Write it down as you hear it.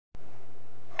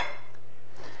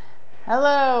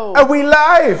Hello. Are we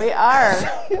live? We are.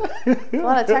 A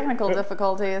lot of technical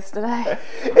difficulties today.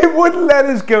 It wouldn't let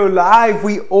us go live.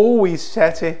 We always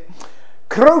set it.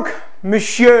 Croque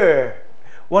Monsieur,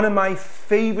 one of my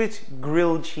favorite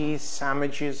grilled cheese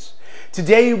sandwiches.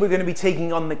 Today we're going to be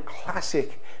taking on the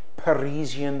classic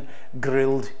Parisian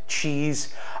grilled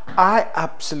cheese. I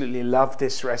absolutely love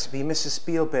this recipe. Mrs.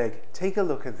 Spielberg, take a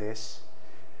look at this.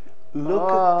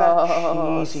 Look at that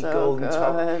cheesy so golden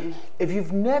top. good. If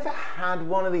you've never had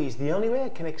one of these, the only way I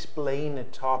can explain the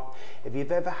top, if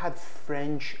you've ever had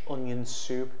French onion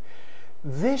soup,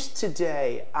 this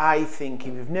today, I think,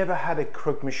 if you've never had a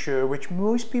Croque Monsieur, which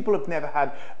most people have never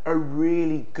had a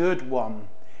really good one,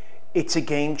 it's a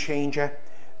game changer.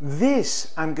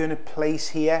 This I'm going to place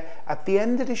here at the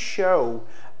end of the show.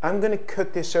 I'm going to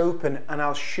cut this open and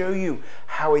I'll show you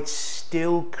how it's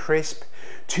still crisp.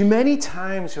 Too many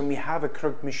times when we have a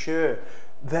Croque Monsieur,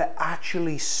 they're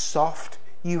actually soft.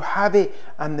 You have it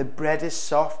and the bread is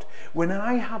soft. When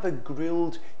I have a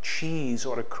grilled cheese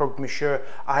or a Croque Monsieur,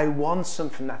 I want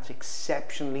something that's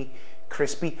exceptionally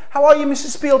crispy. How are you,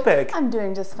 Mrs. Spielberg? I'm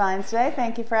doing just fine today.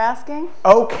 Thank you for asking.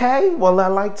 Okay, well, I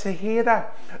like to hear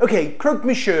that. Okay, Croque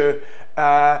Monsieur.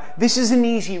 This is an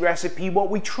easy recipe. What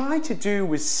we try to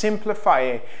do is simplify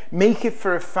it, make it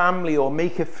for a family or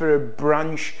make it for a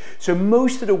brunch. So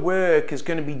most of the work is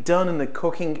going to be done in the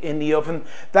cooking in the oven.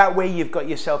 That way you've got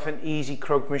yourself an easy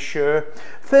Croque Monsieur.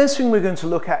 First thing we're going to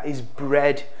look at is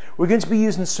bread. We're going to be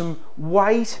using some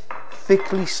white,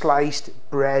 thickly sliced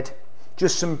bread.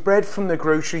 Just some bread from the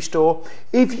grocery store.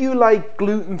 If you like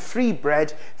gluten-free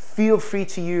bread, feel free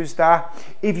to use that.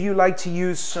 If you like to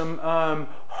use some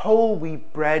whole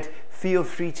wheat bread, feel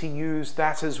free to use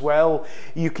that as well.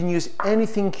 You can use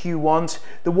anything you want.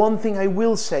 The one thing I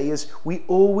will say is we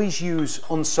always use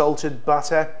unsalted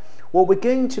butter. What we're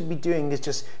going to be doing is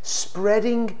just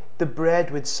spreading the bread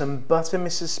with some butter,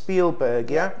 Mrs. Spielberg,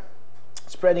 yeah?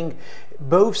 Spreading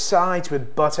both sides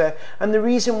with butter. And the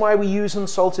reason why we use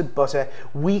unsalted butter,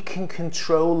 we can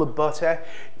control the butter.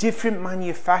 Different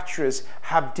manufacturers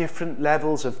have different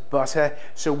levels of butter,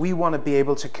 so we want to be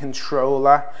able to control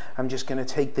that. I'm just going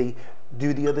to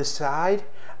do the other side,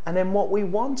 and then what we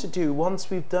want to do once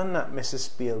we've done that, Mrs.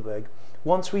 Spielberg,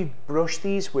 once we've brushed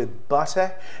these with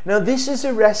butter. Now this is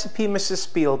a recipe, Mrs.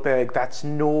 Spielberg, that's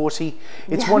naughty.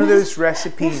 It's one of those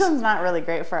recipes. This one's not really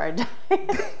great for our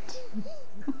diet.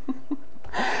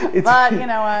 But you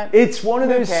know what? It's one of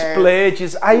those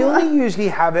splurges. I only usually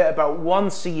have it about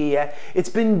once a year. It's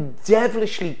been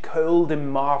devilishly cold in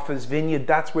Martha's Vineyard.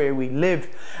 That's where we live.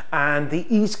 And the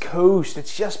East Coast,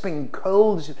 it's just been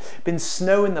cold. It's been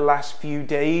snow in the last few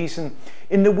days. And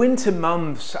in the winter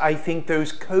months, I think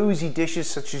those cozy dishes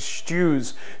such as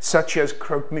stews, such as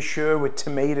Croque Monsieur with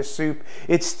tomato soup,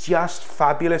 it's just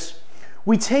fabulous.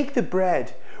 We take the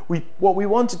bread. What we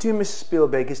want to do, Mrs.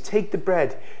 Spielberg, is take the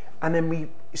bread, and then we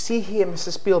see here,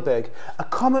 Mrs. Spielberg, a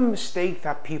common mistake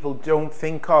that people don't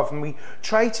think of, and we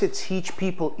try to teach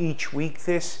people each week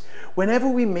this. Whenever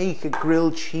we make a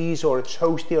grilled cheese or a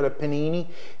toasty or a panini,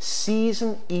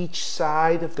 season each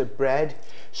side of the bread,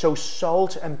 so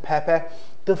salt and pepper.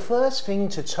 The first thing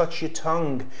to touch your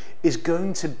tongue is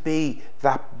going to be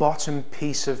that bottom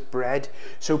piece of bread.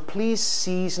 So please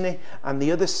season it, and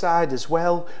the other side as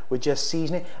well, we're just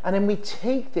seasoning. And then we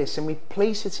take this and we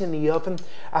place it in the oven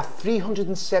at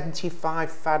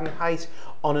 375 Fahrenheit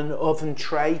on an oven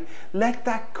tray. Let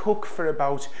that cook for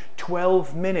about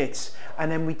 12 minutes,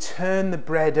 and then we turn the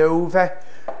bread over.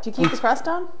 Do you keep the crust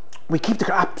on? We keep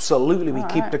the, absolutely, we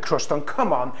keep the crust on.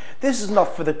 Come on, this is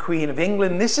not for the Queen of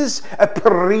England. This is a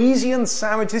Parisian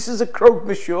sandwich. This is a Croque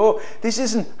Monsieur. This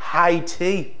isn't high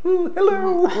tea. Ooh,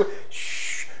 hello.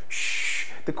 Shh, shh.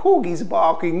 The corgis are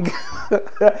barking.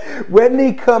 When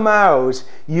they come out,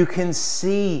 you can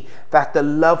see that they're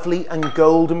lovely and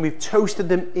golden. We've toasted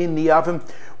them in the oven.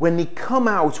 When they come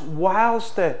out,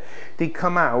 whilst they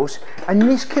come out, and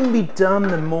this can be done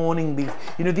the morning,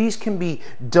 these can be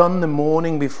done the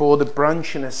morning before the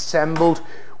brunch and assembled.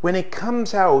 When it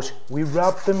comes out, we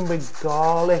rub them with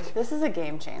garlic. This is a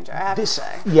game changer, I have to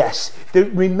say. Yes.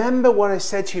 Remember what I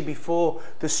said to you before,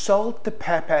 the salt, the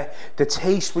pepper, the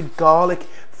taste with garlic.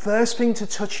 First thing to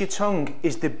touch your tongue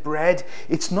is the bread.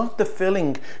 It's not the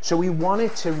filling. So we want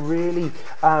it to really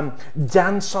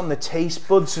dance on the taste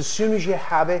buds as soon as you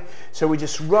have it. So we're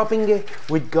just rubbing it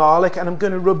with garlic, and I'm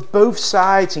going to rub both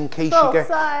sides in case you get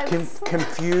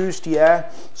confused.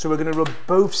 Yeah. So we're going to rub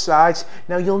both sides.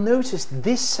 Now you'll notice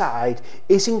this side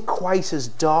isn't quite as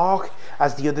dark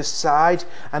as the other side,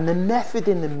 and the method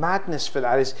in the madness for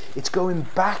that is it's going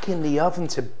back in the oven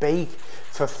to bake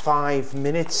for 5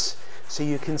 minutes. So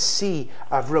you can see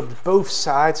I've rubbed both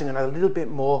sides. I'm going to add a little bit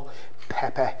more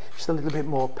pepper, just a little bit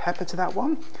more pepper to that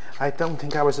one. I don't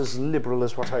think I was as liberal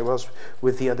as what I was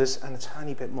with the others, and a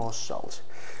tiny bit more salt,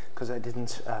 because I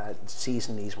didn't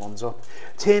season these ones up.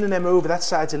 Turning them over, that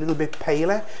side's a little bit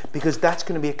paler because that's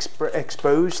going to be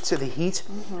exposed to the heat.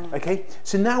 Okay,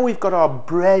 so now we've got our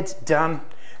bread done.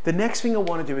 The next thing I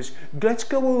want to do is, let's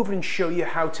go over and show you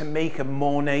how to make a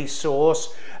Mornay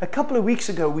sauce. A couple of weeks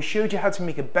ago, we showed you how to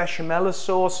make a bechamel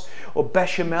sauce or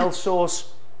bechamel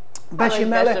sauce.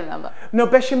 Bechamel. No,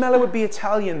 bechamel would be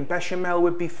Italian, bechamel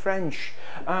would be French.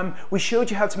 We showed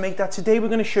you how to make that. Today we're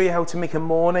going to show you how to make a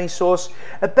Mornay sauce.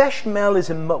 A bechamel is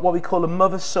what we call a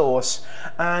mother sauce,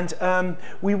 and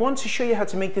we want to show you how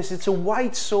to make this. It's a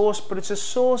white sauce, but it's a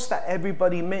sauce that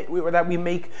we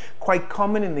make quite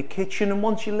common in the kitchen. And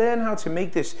once you learn how to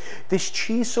make this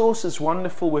cheese sauce is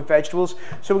wonderful with vegetables.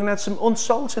 So we're going to add some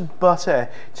unsalted butter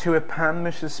to a pan,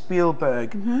 Mrs.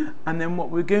 Spielberg, and then what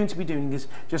we're going to be doing is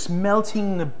just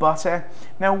melting the butter.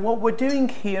 Now what we're doing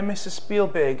here, Mrs.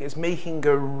 Spielberg, is making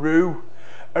a roux.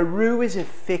 A roux is a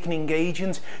thickening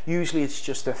agent. Usually it's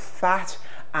just a fat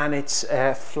and it's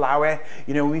flour.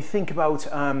 You know, when we think about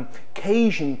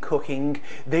Cajun cooking,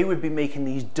 they would be making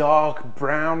these dark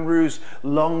brown roux,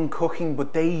 long cooking,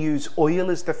 but they use oil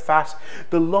as the fat.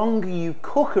 The longer you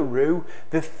cook a roux,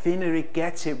 the thinner it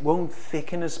gets. It won't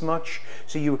thicken as much.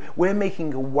 So we're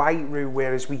making a white roux,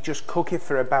 whereas we just cook it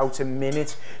for about a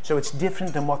minute. So it's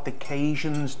different than what the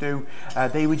Cajuns do.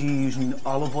 They would use using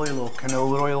olive oil or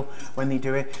canola oil when they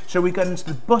do it. So we got into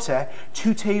the butter,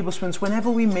 2 tablespoons. Whenever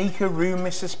we make a roux,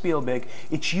 Mrs. Spielberg,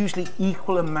 it's usually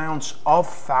equal amounts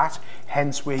of fat,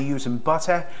 hence we're using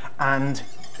butter and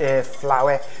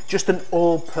flour, just an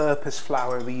all-purpose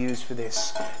flour we use for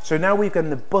this. So now we've got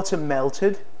the butter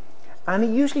melted, and it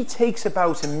usually takes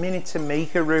about a minute to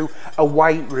make a roux, a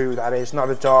white roux that is, not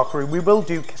a dark roux. We will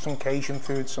do some Cajun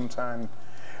food sometime.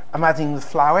 I'm adding the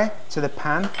flour to the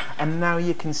pan, and now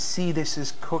you can see this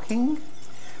is cooking,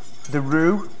 the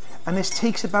roux. And this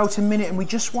takes about a minute, and we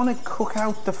just want to cook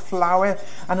out the flour.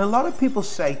 And a lot of people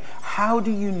say, how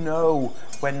do you know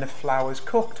when the flour's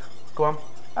cooked? Go on.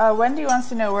 Wendy wants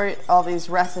to know where all these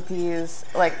recipes,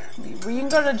 like, you can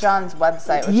go to John's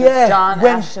website, which is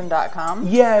johnashton.com.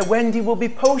 Yeah, Wendy will be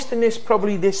posting this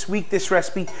probably this week, this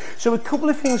recipe. So a couple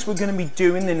of things we're going to be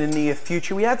doing in the near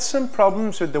future. We had some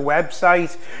problems with the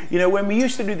website. You know, when we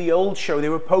used to do the old show, they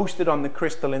were posted on the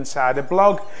Crystal Insider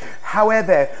blog.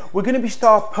 However, we're going to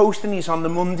start posting these on the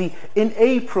Monday in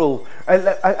April.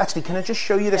 Actually, can I just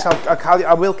show you this? Yeah.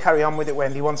 I will carry on with it,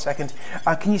 Wendy, 1 second.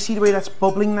 Can you see the way that's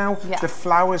bubbling now? Yeah. The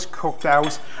flour's cooked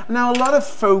out. Now a lot of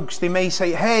folks, they may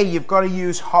say, hey, you've got to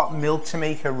use hot milk to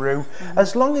make a roux.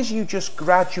 As long as you just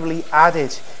gradually add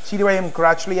it, see the way I'm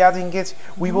gradually adding it,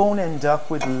 we won't end up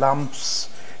with lumps.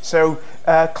 So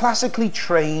classically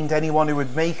trained, anyone who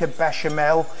would make a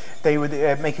bechamel, they would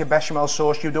make a bechamel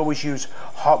sauce, you'd always use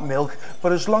hot milk.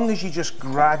 But as long as you just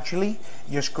gradually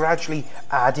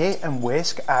add it and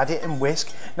whisk, add it and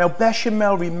whisk. Now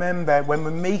bechamel, remember, when we're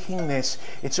making this,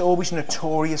 it's always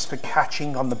notorious for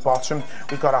catching on the bottom.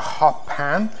 We've got a hot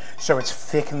pan, so it's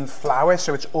thickened flour,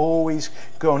 so it's always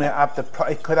going to have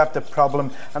it could have the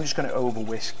problem, I'm just going to over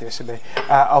whisk this a bit,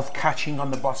 of catching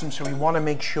on the bottom. So we want to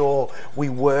make sure we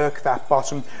work that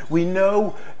bottom. We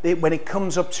know that when it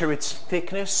comes up to its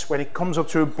thickness, when it comes up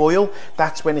to a boil,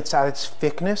 that's when it's at its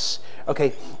thickness.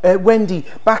 Okay, Wendy,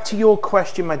 back to your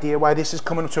question, my dear, why this is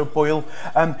coming up to a boil.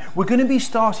 We're going to be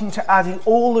starting to add in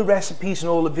all the recipes and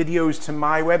all the videos to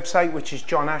my website, which is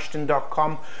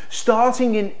johnashton.com.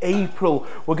 Starting in April,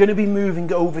 we're going to be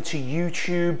moving over to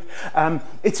YouTube.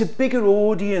 It's a bigger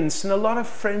audience, and a lot of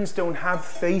friends don't have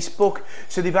Facebook,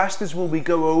 so they've asked us, will we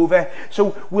go over?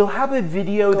 So we'll have a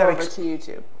video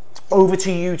over to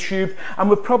YouTube, and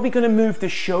we're probably going to move the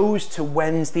shows to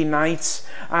Wednesday nights.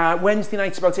 Wednesday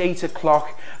nights about 8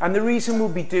 o'clock, and the reason we'll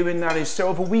be doing that is so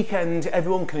over a weekend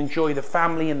everyone can enjoy the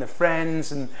family and the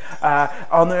friends, and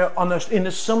in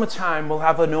the summertime we'll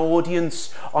have an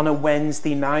audience on a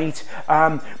Wednesday night,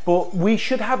 but we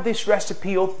should have this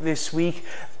recipe up this week.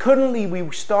 Currently we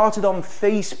started on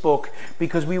Facebook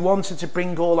because we wanted to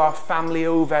bring all our family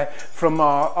over from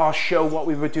our show, what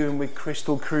we were doing with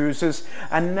Crystal Cruises,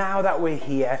 and now that we're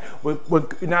here,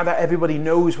 now that everybody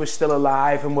knows we're still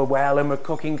alive and we're well and we're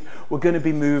cooking, we're going to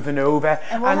be moving over.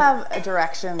 And we'll have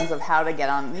directions of how to get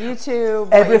on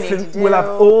YouTube, everything. What you need to do. We'll have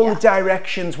all the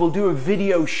directions. We'll do a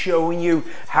video showing you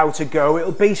how to go.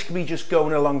 It'll basically be just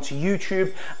going along to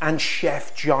YouTube and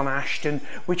Chef John Ashton,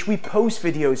 which we post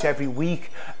videos every week.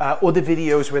 Other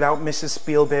videos without Mrs.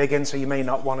 Spielberg in, so you may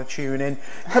not want to tune in.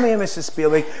 Come here, Mrs.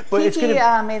 Spielberg. But Kiki it's going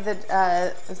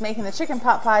to is making the chicken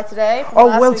pot pie today.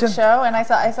 Oh, well done. show, and I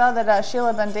saw that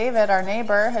Sheila Ben David, our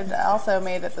neighbor, had also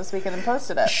made it this weekend and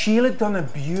posted it. Sheila done a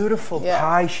beautiful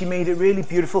pie. She made it really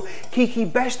beautiful.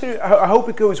 Kiki, I hope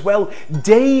it goes well.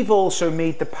 Dave also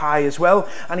made the pie as well,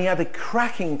 and he had a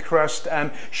cracking crust.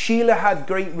 Sheila had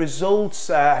great results.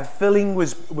 Her filling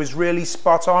was really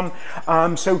spot on.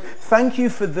 So thank you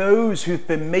for those who've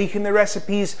been making the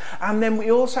recipes. And then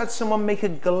we also had someone make a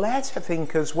galette, I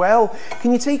think, as well.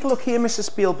 Can you take a look here, Mrs.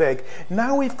 Spielberg?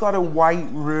 Now we've got a white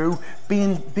roux,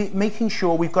 making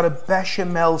sure we've got a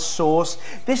bechamel sauce.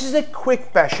 This is a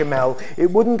quick bechamel.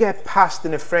 It wouldn't get passed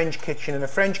in a French kitchen. In a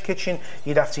French kitchen,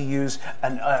 you'd have to use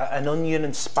an onion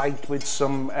and spiked with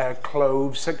some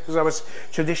cloves, because I was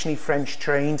traditionally French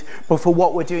trained. But for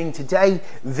what we're doing today,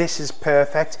 this is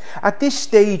perfect. At this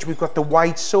stage, we've got the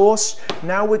white sauce.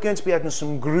 Now we're going to be adding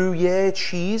some Gruyere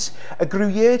cheese. A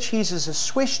Gruyere cheese is a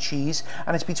Swiss cheese,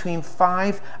 and it's between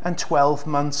 5 and 12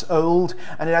 months old,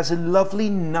 and it has a lovely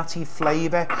nutty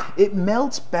flavour. It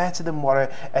melts better than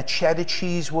what a cheddar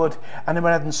cheese would. And then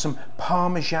we're adding some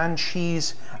Parmesan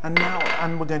cheese, and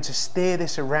we're going to stir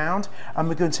this around, and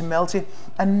we're going to melt it.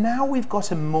 And now we've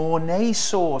got a Mornay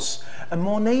sauce. A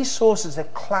Mornay sauce is a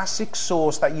classic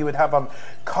sauce that you would have on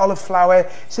cauliflower.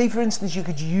 Say for instance, you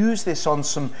could use this on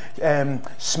some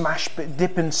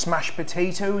dipping smashed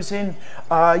potatoes in.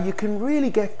 You can really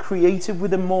get creative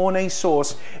with a Mornay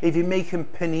sauce. If you're making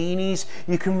paninis,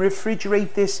 you can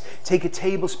refrigerate this, take a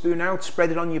tablespoon out,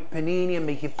 spread it on your panini, and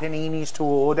make your paninis to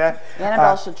order.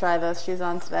 Annabelle should try this. She's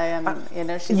on today, and you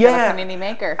know, she's got a panini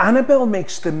maker. Annabelle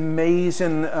makes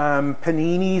amazing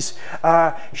paninis.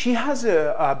 She has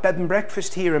a bed and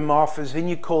breakfast here in Martha's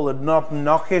Vineyard called a Knob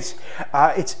Knocket.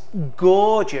 It's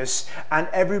gorgeous, and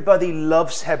everybody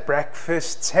loves her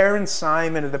breakfasts. Her and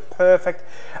Simon are the perfect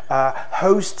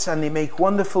hosts, and they make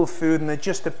wonderful food, and they're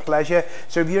just a pleasure.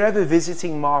 So if you're ever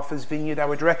visiting Martha's Vineyard, I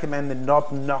would recommend the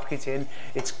Knob Knocket Inn.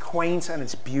 It's quaint and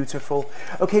it's beautiful.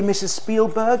 Okay, Mrs.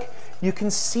 Spielberg, you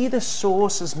can see the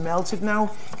sauce has melted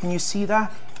now. Can you see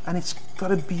that? And it's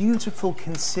got a beautiful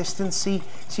consistency.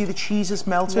 See, the cheese has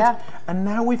melted. Yeah. And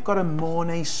now we've got a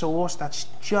Mornay sauce that's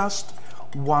just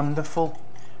wonderful.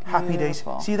 Happy days.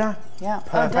 See that? Yeah.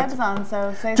 Perfect. Oh, Deb's on,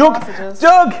 so say Doug, sausages.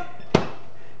 Doug!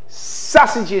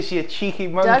 Sausages, you cheeky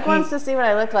monkey. Doug wants to see what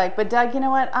I look like, but Doug, you know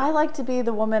what? I like to be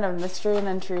the woman of mystery and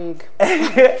intrigue.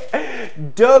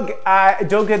 Doug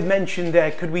had mentioned,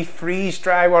 could we freeze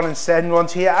dry one and send one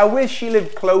to you? I wish she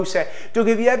lived closer. Doug,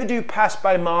 if you ever do pass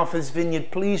by Martha's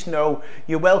Vineyard, please know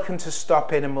you're welcome to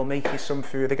stop in and we'll make you some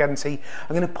food. Again, see,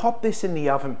 I'm going to pop this in the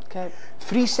oven. Okay.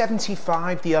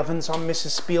 375, the oven's on, Mrs.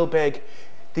 Spielberg.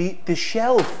 The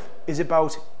shelf is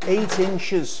about 8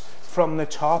 inches from the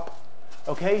top.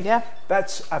 Okay, yeah,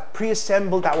 that's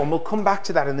pre-assembled that one. We'll come back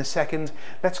to that in a second.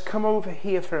 Let's come over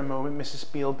here for a moment, Mrs.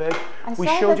 Spielberg. I saw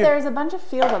that there's a bunch of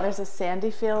fields. There's a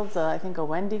Sandy Fields, I think a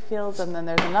Wendy Fields, and then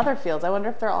there's another Fields. I wonder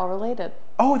if they're all related.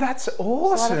 Oh, that's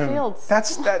awesome. A lot of fields.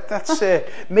 That's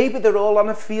maybe they're all on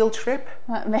a field trip.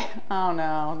 Oh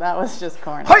no, that was just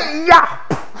corny. Hi-ya!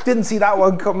 Didn't see that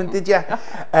one coming, did you?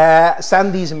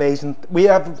 Sandy's amazing. We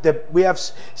have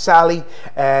Sally,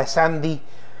 Sandy.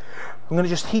 I'm going to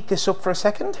just heat this up for a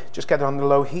second. Just get it on the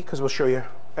low heat because we'll show you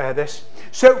this.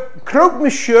 So, Croque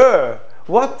Monsieur,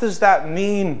 what does that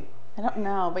mean? I don't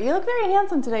know, but you look very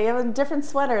handsome today. You have a different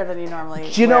sweater than you normally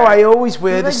wear. Do you know, I always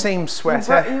wear the same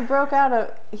sweater. You broke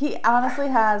out he honestly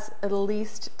has at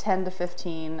least 10 to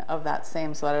 15 of that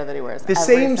same sweater that he wears. The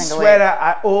same sweater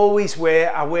I always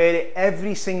wear. I wear it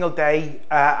every single day.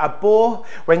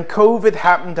 When COVID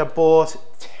happened, I bought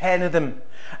 10 of them.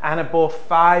 And I bought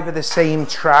 5 of the same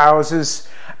trousers,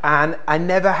 and I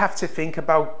never have to think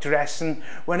about dressing.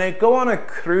 When I go on a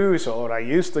cruise, or I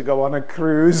used to go on a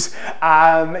cruise,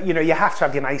 you know, you have to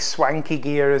have your nice swanky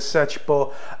gear as such,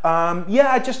 but yeah,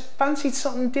 I just fancied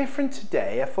something different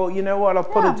today. I thought, you know what, I'll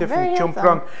put a different jumper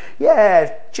on.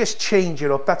 Yeah, just change it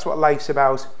up. That's what life's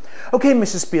about. Okay,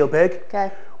 Mrs. Spielberg.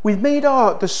 Okay. We've made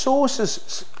the sauce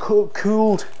is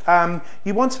cooled.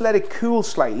 You want to let it cool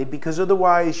slightly because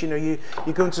otherwise, you know,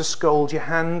 you're going to scald your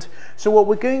hand. So what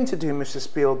we're going to do, Mrs.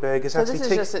 Spielberg, is actually take...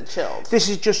 this is just chilled. This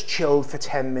is just chilled for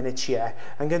 10 minutes, yeah.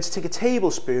 I'm going to take a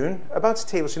tablespoon, about a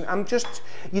tablespoon.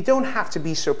 You don't have to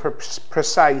be so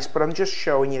precise, but I'm just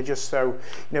showing you just so, you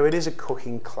know, it is a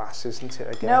cooking class, isn't it,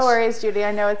 I guess? No worries, Judy.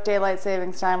 I know it's daylight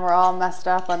savings time. We're all messed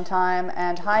up on time.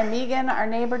 And hi, Megan, our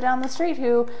neighbor down the street,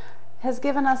 who has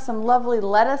given us some lovely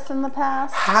lettuce in the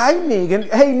past. Hi, Megan.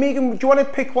 Hey, Megan, do you want to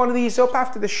pick one of these up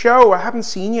after the show? I haven't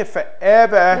seen you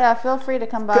forever. Yeah, feel free to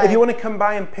come by. If you want to come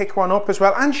by and pick one up as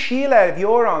well. And Sheila, if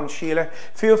you're on, Sheila,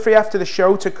 feel free after the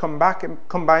show to come by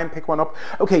and pick one up.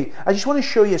 Okay, I just want to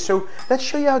show you. So let's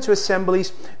show you how to assemble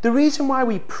these. The reason why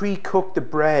we pre-cook the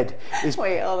bread is...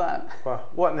 Wait, hold on.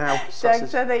 What now? Doug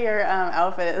said that your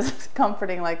outfit is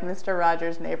comforting like Mr.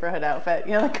 Rogers' neighborhood outfit.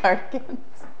 You know, the cardigans?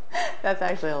 That's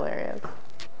actually hilarious.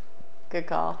 Good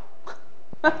call.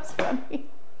 That's funny.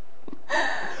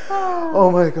 Oh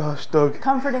my gosh, Doug.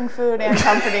 Comforting food and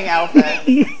comforting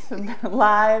outfits.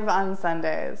 Live on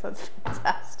Sundays. That's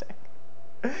fantastic.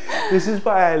 This is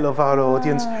why I love our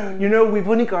audience. You know, we've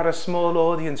only got a small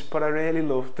audience, but I really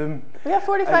love them. We have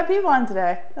 45 people on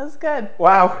today. That's good.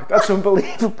 Wow, that's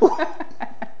unbelievable.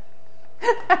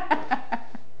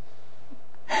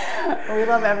 We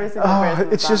love every single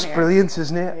person. It's just here. Brilliant,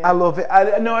 isn't it? Yeah. I love it.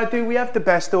 I do. We have the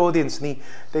best audience, and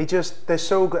they're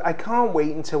so good. I can't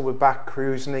wait until we're back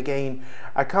cruising again.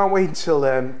 I can't wait until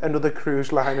another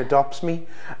cruise line adopts me,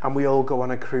 and we all go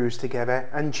on a cruise together.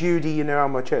 And Judy, you know how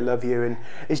much I love you. And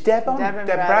is Deb on? Deb and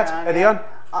Brad. Are they on?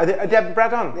 Are Deb and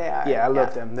Brad on? They are. Yeah, I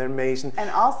love them. They're amazing. And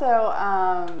also,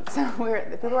 so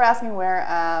people were asking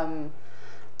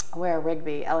where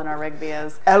Rigby, Eleanor Rigby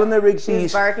is. Eleanor Rigby.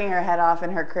 She's barking her head off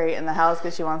in her crate in the house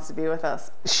because she wants to be with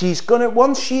us. She's gonna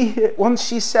once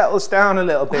she settles down a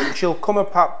little bit, she'll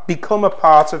become a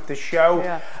part of the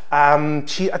show. Yeah.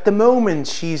 She at the moment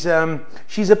she's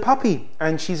a puppy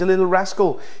and she's a little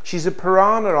rascal. She's a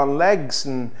piranha on legs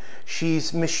and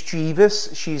she's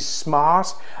mischievous. She's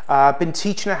smart. I've been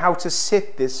teaching her how to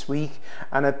sit this week,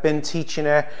 and I've been teaching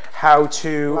her how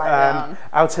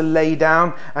to lay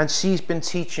down, and she's been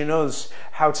teaching us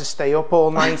how to stay up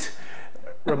all night.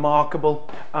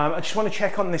 Remarkable. I just want to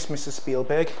check on this, Mrs.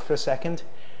 Spielberg, for a second.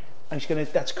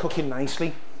 That's cooking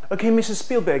nicely. Okay, Mrs.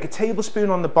 Spielberg, a tablespoon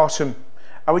on the bottom.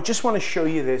 I would just want to show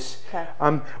you this. Okay.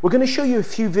 We're going to show you a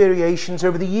few variations.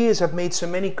 Over the years, I've made so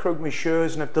many croque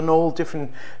monsieurs and I've done all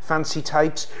different fancy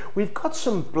types. We've got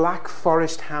some Black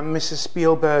Forest ham, Mrs.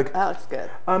 Spielberg. That looks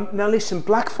good. Now listen,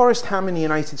 Black Forest ham in the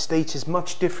United States is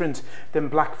much different than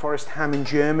Black Forest ham in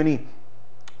Germany.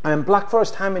 Black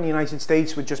Forest ham in the United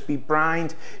States would just be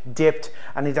brined, dipped,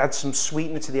 and it adds some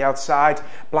sweetener to the outside.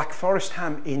 Black Forest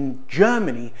ham in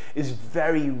Germany is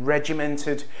very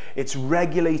regimented. It's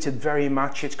regulated very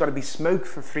much. It's got to be smoked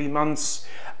for 3 months,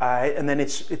 and then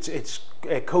it's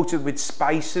coated with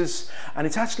spices. And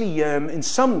it's actually in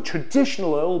some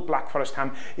traditional old Black Forest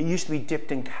ham, it used to be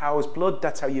dipped in cow's blood.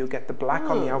 That's how you get the black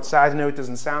on the outside. I know it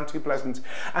doesn't sound too pleasant.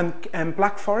 And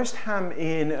Black Forest ham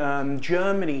in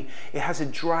Germany, it has a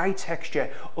dry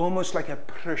texture, almost like a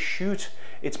prosciutto.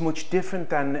 It's much different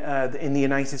than in the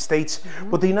United States.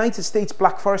 But the United States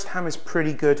Black Forest ham is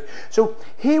pretty good. So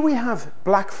here we have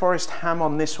Black Forest ham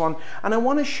on this one. And I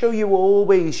want to show you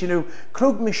always, you know,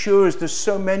 croque monsieurs, there's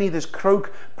so many. There's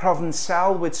croque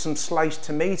provençal with some sliced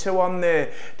tomato on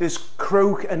there. There's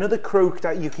croque, another croque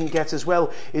that you can get as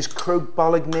well is croque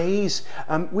bolognese.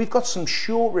 We've got some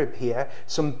short rib here,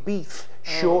 some beef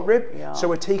short rib. Yeah. So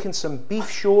we're taking some beef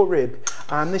short rib,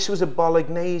 and this was a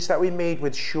bolognese that we made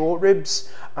with short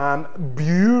ribs.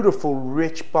 Beautiful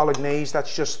rich bolognese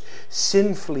that's just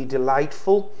sinfully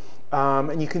delightful.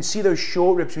 And you can see those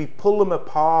short ribs, we pull them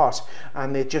apart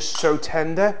and they're just so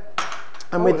tender.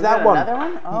 And with that one,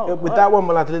 that one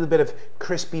we'll add a little bit of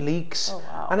crispy leeks. Oh,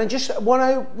 wow. And then just what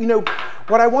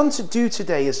I want to do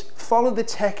today is follow the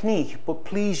technique, but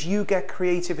please you get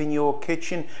creative in your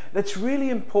kitchen. That's really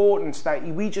important that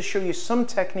we just show you some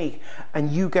technique and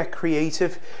you get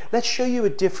creative. Let's show you a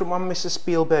different one, Mrs.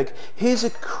 Spielberg. Here's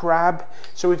a crab.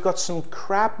 So we've got some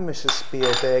crab, Mrs.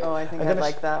 Spielberg. Oh, I think I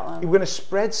like that one. We're going to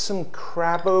spread some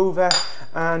crab over,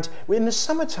 and in the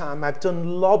summertime I've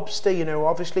done lobster. You know,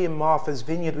 obviously in Martha's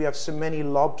Vineyard we have so many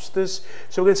lobsters,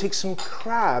 so we're going to take some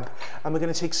crab and we're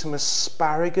going to take some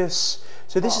asparagus.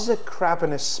 So this is a crab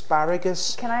and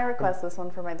asparagus. Can I request this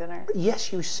one for my dinner?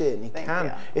 Yes, you certainly can.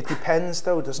 You. It depends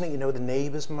though, doesn't it? You know, the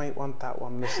neighbours might want that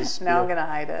one, Mrs. Spiel. No, I'm going to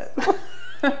hide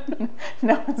it.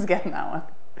 No one's getting that one.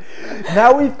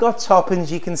 Now we've got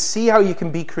toppings. You can see how you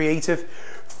can be creative.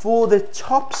 For the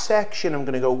top section, I'm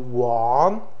going to go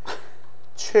 1,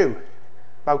 2,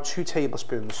 about 2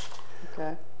 tablespoons.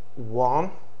 Okay.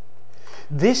 1.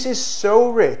 This is so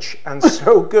rich and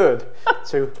so good.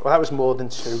 2. Well, that was more than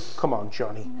 2. Come on,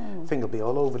 Johnny. Thing will be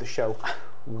all over the show.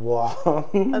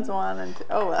 1. That's 1 and 2.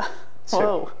 Oh, well.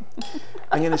 Whoa.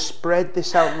 I'm going to spread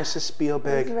this out, Mrs.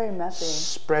 Spielberg. This is very messy.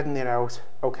 Spreading it out,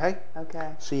 okay?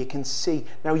 Okay. So you can see.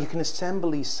 Now you can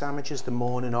assemble these sandwiches the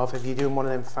morning of if you're doing one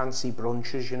of them fancy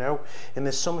brunches, you know. In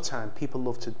the summertime, people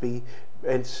love to be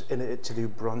to do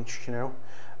brunch, you know.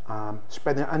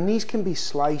 Spreading it, and these can be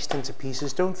sliced into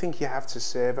pieces. Don't think you have to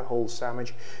serve a whole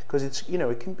sandwich because it's, you know,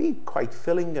 it can be quite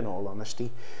filling in all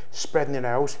honesty. Spreading it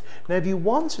out. Now if you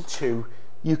wanted to,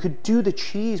 you could do the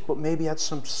cheese, but maybe add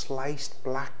some sliced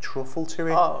black truffle to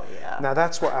it. Oh, yeah. Now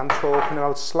that's what I'm talking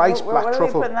about, sliced black truffle. What are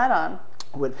we putting that on?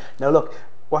 Now look,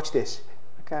 watch this.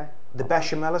 Okay. The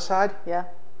bechamel side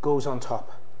goes on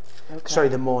top. Okay. Sorry,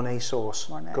 the Mornay sauce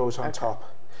Mornay. goes on top.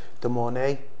 The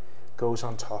Mornay goes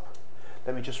on top.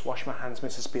 Let me just wash my hands,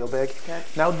 Mrs. Spielberg. Okay.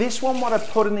 Now this one, what I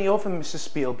put in the oven, Mrs.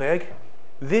 Spielberg,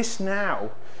 this now,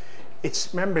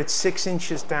 remember it's 6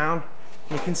 inches down.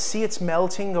 You can see it's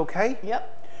melting, okay?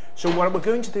 Yep. So what we're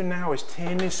going to do now is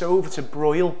turn this over to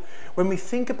broil. When we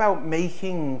think about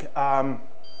making,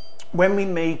 when we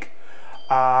make,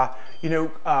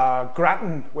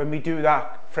 gratin, when we do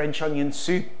that French onion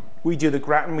soup, we do the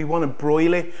gratin, we want to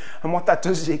broil it. And what that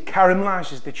does is it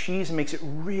caramelizes the cheese and makes it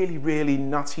really, really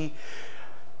nutty.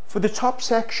 For the top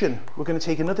section, we're going to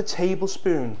take another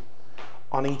tablespoon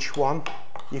on each one.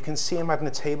 You can see I'm adding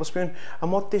a tablespoon, and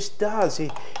what this does,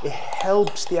 it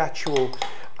helps the actual,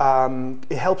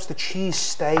 it helps the cheese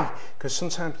stay, because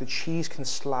sometimes the cheese can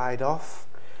slide off.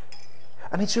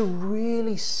 And it's a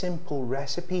really simple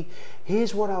recipe.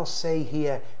 Here's what I'll say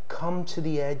here, come to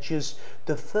the edges.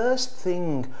 The first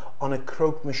thing on a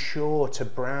croque monsieur to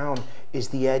brown is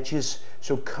the edges,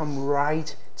 so come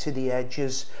right to the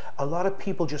edges. A lot of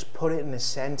people just put it in the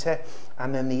center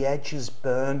and then the edges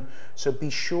burn, so be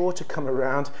sure to come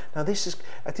around. Now this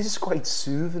is quite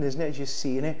soothing, isn't it, just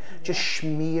seeing it, just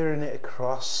smearing it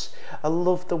across. I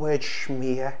love the word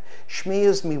schmear.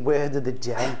 Schmear's me word of the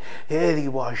day. Here he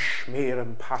was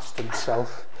smearing past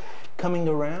himself, coming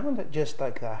around it just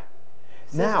like that.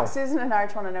 Now, Susan and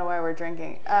Arch want to know why we're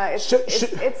drinking.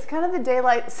 It's kind of the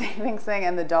daylight savings thing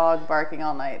and the dog barking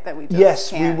all night that we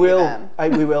just can't we will.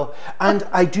 Even. We will. And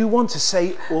I do want to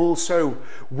say also,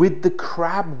 with the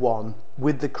crab one,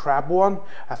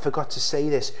 I forgot to say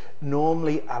this.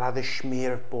 Normally, I'll add a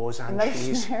schmear of Parmesan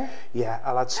cheese. Yeah,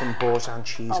 I'll add some Parmesan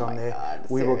cheese on there. God,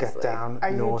 we will get down.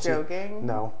 Are naughty. You joking?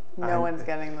 No. No one's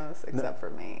getting this except for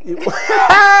me.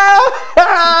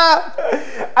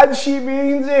 And she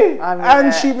means it.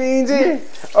 She means it.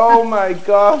 Oh my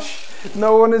gosh.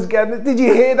 No one is getting it. Did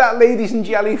you hear that, ladies and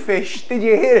jellyfish? Did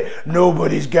you hear it?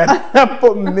 Nobody's getting that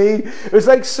but me. It was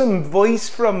like some voice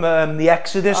from the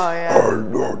Exodus. Oh,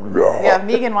 yeah. Yeah,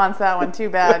 Megan wants that one too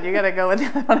bad. You got to go with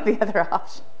one of the other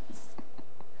options.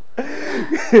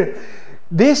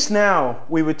 This now,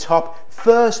 we would top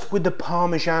first with the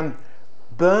Parmesan.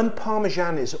 Burnt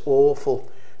Parmesan is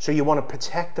awful. So you want to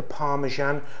protect the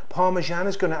Parmesan. Parmesan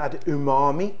is going to add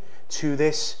umami to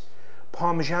this.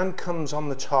 Parmesan comes on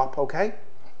the top, okay?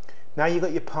 Now you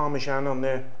got your Parmesan on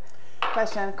there.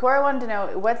 Question. Cora wanted to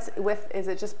know, what's with, is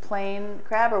it just plain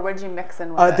crab or what did you mix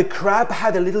in with it? The crab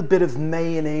had a little bit of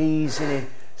mayonnaise in it.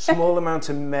 Small amount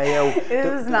of mayo. It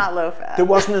is not low fat. There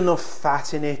wasn't enough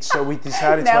fat in it, so we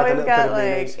decided to add a little bit of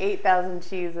mayonnaise. Now we've got like 8,000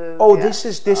 cheeses. Oh, yeah. This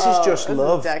is just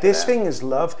love. This thing is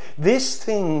love. This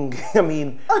thing, I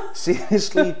mean,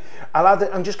 seriously,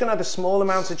 I'm just gonna add a small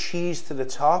amount of cheese to the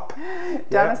top.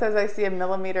 Donna says I see a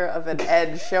millimeter of an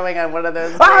edge showing on one of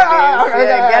those babies.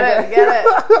 Get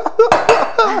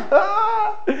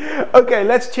it. Okay,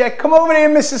 let's check. Come over here,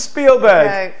 Mrs. Spielberg.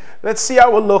 Okay. Let's see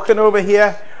how we're looking over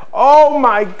here. Oh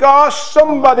my gosh,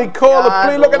 somebody call the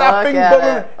police. Look at that big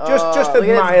bubble. Just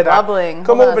admire that. Bubbling.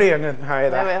 Come over here and admire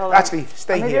that. Wait, actually,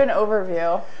 stay here. I'm going to do an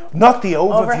overview. Not the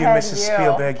overview, Overhead Mrs. view.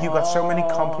 Spielberg. You got so many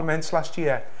compliments last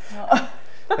year.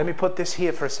 Let me put this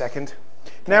here for a second.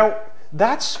 Now,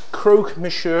 that's Croque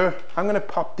Monsieur. I'm going to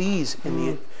pop these in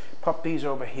the... Pop these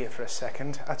over here for a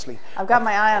second. Actually, I've got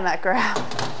my eye on that crab.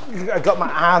 I got my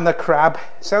eye on the crab.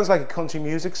 Sounds like a country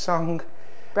music song.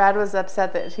 Brad was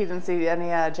upset that he didn't see any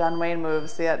John Wayne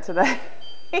moves yet today.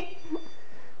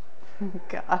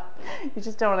 God, you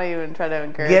just don't want to even try to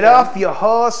encourage Get him. off your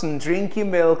horse and drink your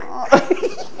milk. Okay,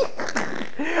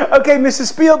 Mrs.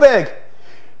 Spielberg,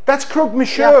 that's Croque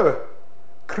Monsieur, yeah.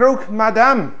 Croque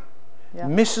Madame, yeah.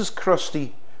 Mrs.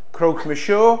 Krusty, Croque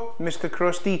Monsieur, Mr.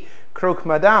 Krusty, Croque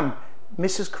Madame,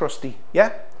 Mrs. Krusty,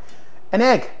 yeah? An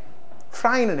egg.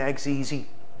 Frying an egg's easy.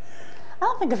 I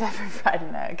don't think I've ever fried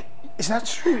an egg. Is that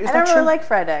true? I don't really like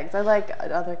fried eggs. I like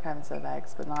other kinds of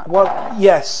eggs, but not well, fried eggs.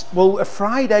 Yes. Well, a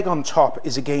fried egg on top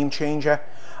is a game changer.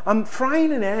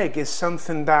 Frying an egg is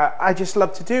something that I just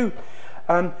love to do.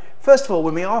 First of all,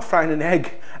 when we are frying an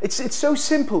egg, it's so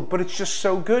simple, but it's just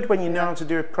so good when you know how to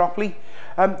do it properly.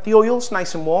 The oil's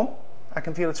nice and warm. I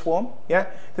can feel it's warm. Yeah,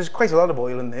 there's quite a lot of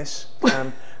oil in this.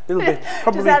 A little bit,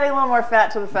 probably. Just adding a little more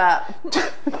fat to the fat.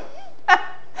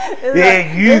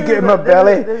 Yeah, you get in my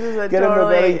belly. This is a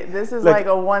totally. This is like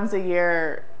a once a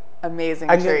year amazing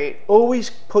treat.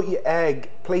 Always put your egg,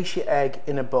 place your egg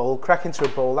in a bowl, crack into a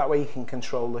bowl. That way you can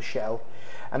control the shell,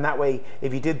 and that way,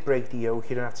 if you did break the yolk,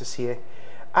 you don't have to see it.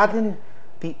 Adding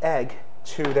the egg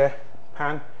to the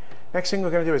pan. Next thing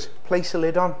we're going to do is place a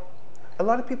lid on. A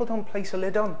lot of people don't place a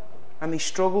lid on, and they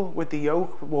struggle with the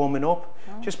yolk warming up.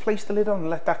 Oh. Just place the lid on and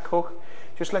let that cook.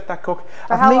 Just let that cook.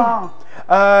 For how long?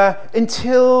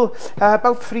 Until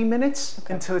about 3 minutes,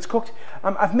 until it's cooked.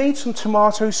 I've made some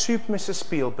tomato soup, Mrs.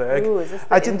 Spielberg. Ooh, is this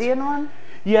the Indian one?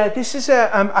 Yeah, this is a,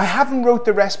 I haven't wrote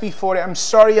the recipe for it. I'm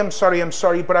sorry,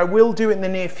 but I will do it in the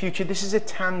near future. This is a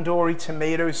tandoori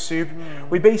tomato soup.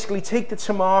 We basically take the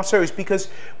tomatoes, because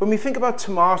when we think about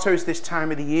tomatoes this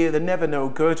time of the year, they're never no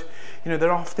good. You know,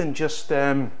 they're often just...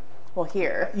 well,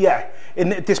 here. Yeah,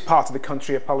 in this part of the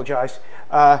country, I apologise.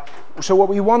 So what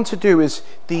we want to do is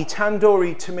the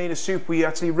tandoori tomato soup, we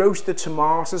actually roast the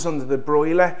tomatoes under the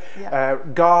broiler,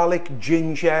 garlic,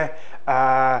 ginger,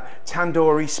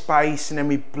 tandoori spice, and then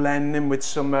we blend them with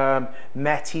some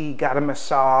methi, garam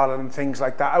masala and things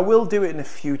like that. I will do it in the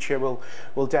future,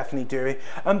 we'll definitely do it.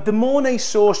 The Mornay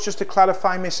sauce, just to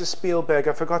clarify, Mrs. Spielberg,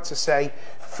 I forgot to say,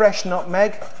 fresh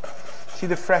nutmeg. See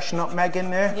the fresh nutmeg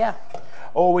in there? Yeah.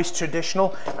 Always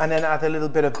traditional, and then add a little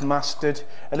bit of mustard,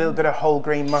 a little bit of whole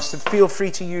grain mustard. Feel free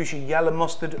to use your yellow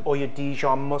mustard or your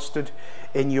Dijon mustard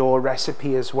in your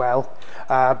recipe as well,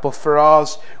 but for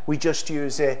ours we just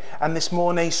use it. And this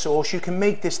Mornay sauce, you can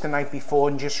make this the night before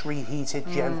and just reheat it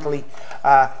gently.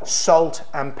 Salt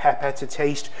and pepper to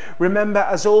taste. Remember,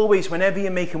 as always, whenever you're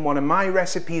making one of my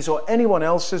recipes or anyone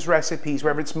else's recipes,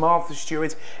 whether it's Martha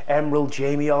Stewart, Emerald,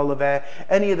 Jamie Oliver,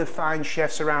 any of the fine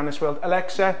chefs around this world,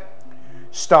 Alexa,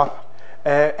 stop.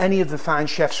 Any of the fine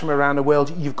chefs from around the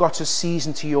world, you've got to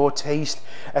season to your taste.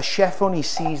 A chef only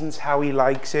seasons how he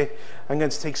likes it. I'm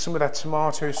going to take some of that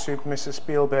tomato soup, Mrs.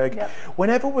 Spielberg. Yep.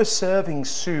 Whenever we're serving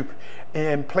soup,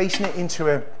 placing it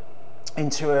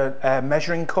into a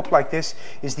measuring cup like this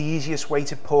is the easiest way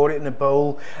to pour it in a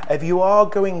bowl. If you are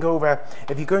going over,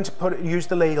 if you're going to use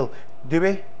the ladle, do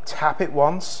it, tap it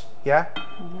once. Yeah,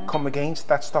 come against,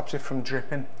 that stops it from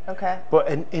dripping. Okay. But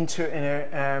in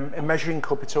a measuring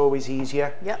cup, it's always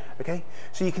easier. Yep. Okay,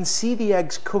 so you can see the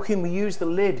eggs cooking. We use the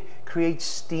lid, creates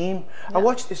steam. Yep. I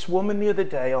watched this woman the other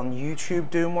day on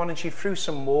YouTube doing one, and she threw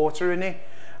some water in it,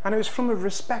 and it was from a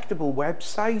respectable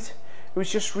website. It was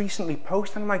just recently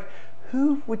posted. I'm like,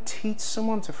 who would teach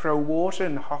someone to throw water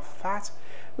in hot fat?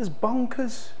 It was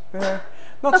bonkers.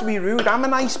 Not to be rude, I'm a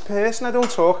nice person, I don't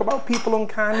talk about people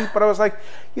unkindly, but I was like,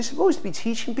 you're supposed to be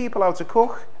teaching people how to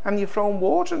cook, and you're throwing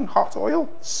water and hot oil.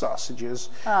 Sausages.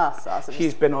 Ah, sausages.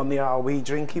 She's been on the we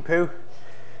drinky poo.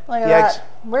 Look at that.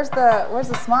 Where's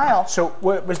the smile? So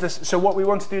what we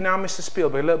want to do now, Mr.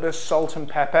 Spielberg, a little bit of salt and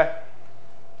pepper.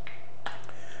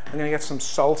 I'm going to get some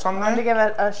salt on there. I'm going to give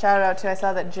a shout out to, I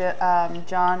saw that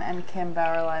John and Kim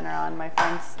Bauerlein are on, my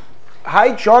friends.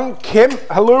 Hi John, Kim,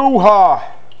 aloha.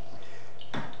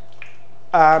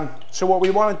 So what we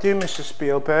want to do, Mr.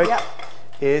 Spielberg,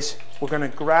 is we're going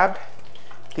to grab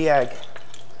the egg.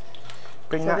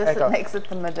 Bring that egg up. So this makes it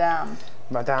the Madame.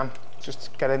 Madame,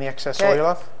 just get any excess oil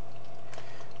off.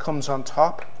 Comes on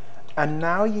top. And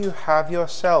now you have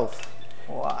yourself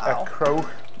a Croque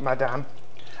Madame.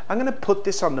 I'm going to put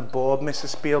this on the board, Mrs.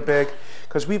 Spielberg,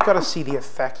 because we've got to see the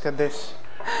effect of this.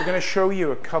 We're going to show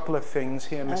you a couple of things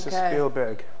here, Mrs.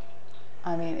 Spielberg.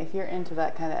 I mean, if you're into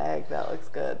that kind of egg, that looks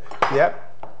good.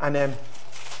 Yep. And then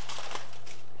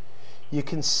you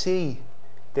can see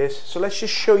this. So let's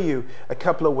just show you a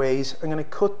couple of ways. I'm going to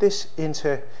cut this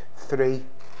into 3.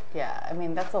 Yeah, I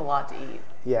mean, that's a lot to eat.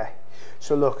 Yeah.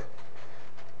 So look.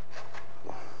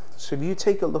 So if you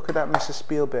take a look at that, Mrs.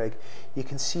 Spielberg, you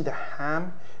can see the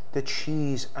ham, the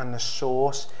cheese and the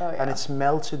sauce, and it's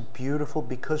melted beautiful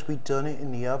because we've done it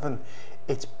in the oven.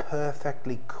 It's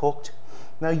perfectly cooked.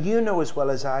 Now you know as well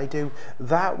as I do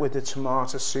that with the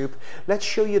tomato soup. Let's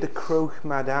show you the Croque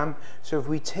Madame. So if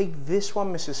we take this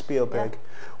one, Mrs. Spielberg,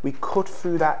 we cut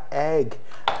through that egg,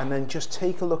 and then just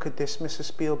take a look at this, Mrs.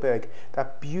 Spielberg.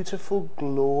 That beautiful,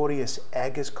 glorious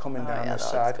egg is coming down the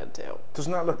side. That looks good too.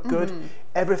 Doesn't that look good?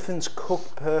 Everything's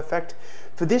cooked perfect.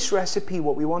 For this recipe,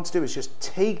 what we want to do is just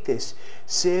take this,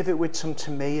 serve it with some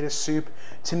tomato soup.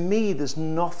 To me, there's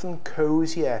nothing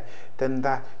cozier than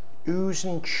that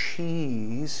oozing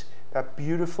cheese, that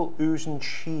beautiful oozing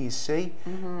cheese, see?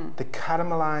 The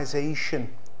caramelization.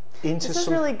 into This is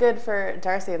really good for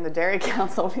Darcy and the Dairy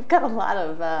Council. We've got a lot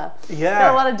of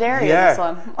dairy in this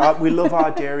one. We love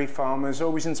our dairy farmers.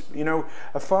 Always, you know,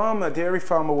 a dairy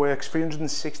farmer works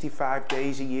 365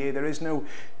 days a year. There is no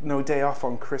day off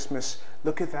on Christmas.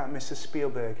 Look at that, Mrs.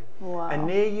 Spielberg. Wow. And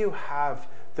there you have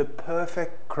the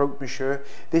perfect Croque Monsieur.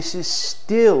 This is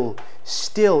still,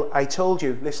 I told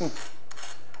you, listen,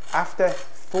 after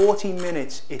 40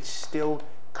 minutes, it's still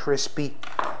crispy.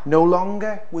 No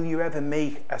longer will you ever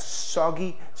make a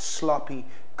soggy, sloppy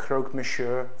Croque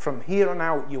Monsieur. From here on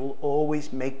out, you will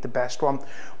always make the best one.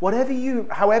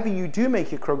 However you do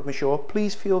make your Croque Monsieur,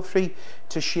 please feel free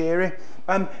to share it.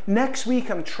 Next week,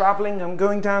 I'm traveling. I'm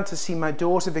going down to see my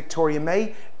daughter, Victoria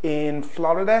May, in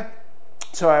Florida.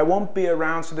 So I won't be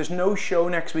around, so there's no show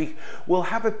next week. We'll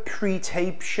have a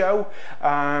pre-tape show,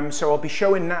 so I'll be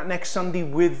showing that next Sunday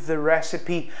with the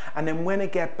recipe, and then when I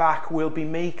get back, we'll be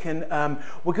making,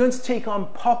 we're going to take on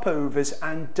popovers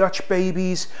and Dutch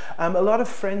babies. A lot of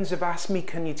friends have asked me,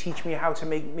 can you teach me how to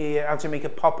make a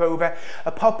popover?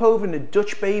 A popover and a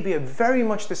Dutch baby are very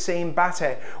much the same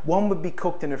batter. One would be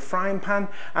cooked in a frying pan,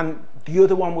 and the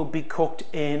other one will be cooked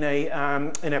in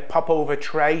a popover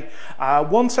tray.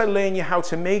 Once I learn you how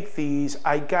to make these,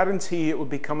 I guarantee it will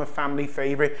become a family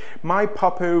favorite. My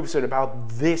popovers are about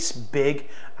this big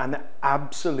and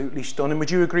absolutely stunning. Would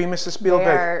you agree, Mrs. Spielberg?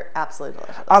 They are absolutely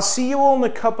delicious. I'll see you all in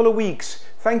a couple of weeks.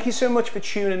 Thank you so much for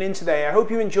tuning in today. I hope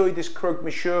you enjoyed this Croque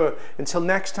Monsieur. Until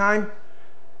next time,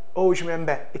 always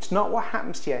remember, it's not what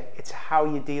happens to you, it's how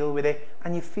you deal with it.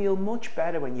 And you feel much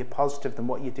better when you're positive than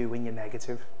what you do when you're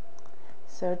negative.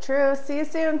 So true. See you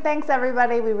soon. Thanks,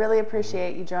 everybody. We really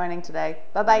appreciate you joining today.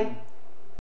 Bye-bye.